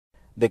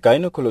The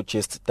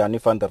gynecologist Danny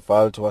van der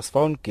Walt was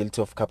found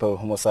guilty of couple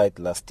homicide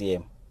last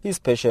year. His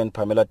patient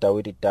Pamela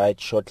Dawiti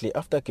died shortly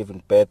after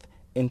giving birth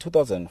in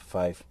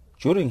 2005.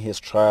 During his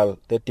trial,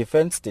 the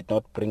defense did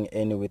not bring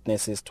any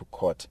witnesses to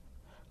court.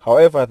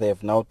 However, they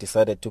have now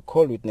decided to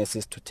call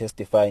witnesses to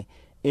testify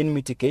in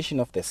mitigation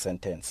of the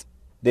sentence.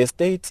 The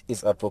state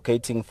is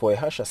advocating for a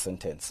harsher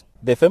sentence.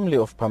 The family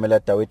of Pamela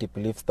Dawiti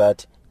believes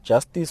that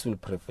justice will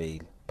prevail.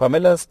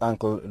 Pamela's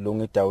uncle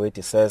Lungi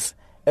Dawiti says,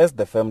 as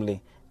the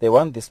family, they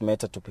want this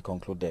matter to be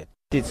concluded.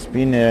 It's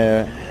been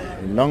a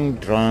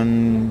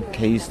long-drawn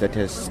case that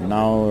has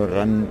now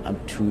run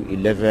up to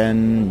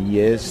 11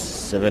 years,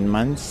 7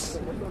 months.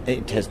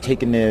 It has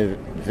taken a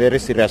very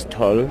serious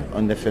toll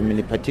on the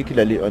family,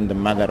 particularly on the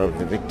mother of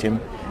the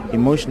victim,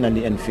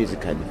 emotionally and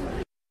physically.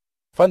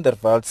 Van der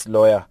Walt's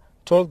lawyer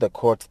told the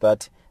court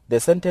that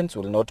the sentence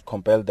will not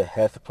compel the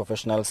Health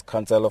Professionals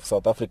Council of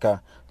South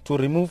Africa to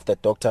remove the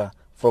doctor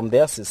from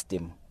their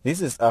system.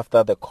 This is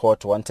after the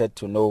court wanted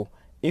to know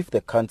if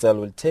the council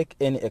will take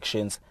any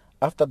actions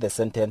after the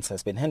sentence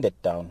has been handed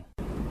down.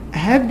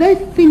 Have they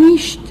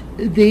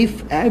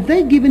have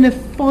they given a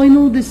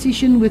final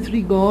decision with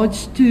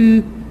regards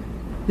to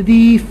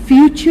the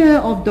future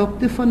of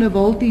Dr. van der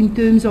Walt in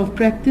terms of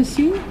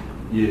practicing?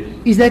 Yes.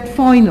 Is that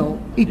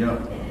final? Yeah.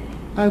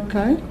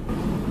 Okay.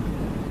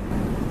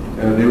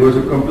 There was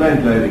a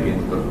complaint laid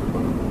against Dr.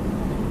 van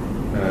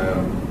der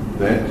Walt.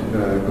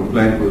 That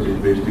complaint was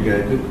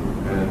investigated,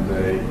 and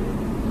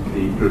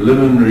the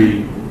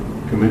preliminary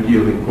committee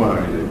of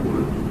inquiry, they call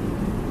it,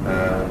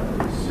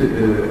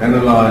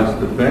 analysed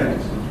the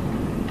facts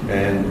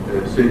and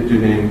said to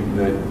him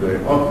that they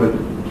offered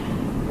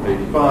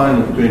a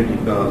fine of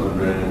 20,000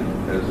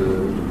 rand as a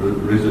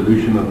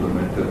resolution of the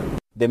matter.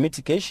 The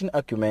mitigation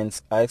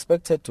arguments are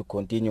expected to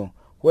continue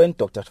when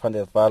Dr. van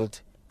der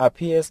Walt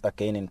appears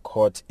again in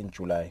court in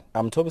July.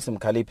 I'm Toby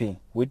Simkalipi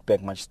with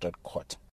Berg Magistrate Court.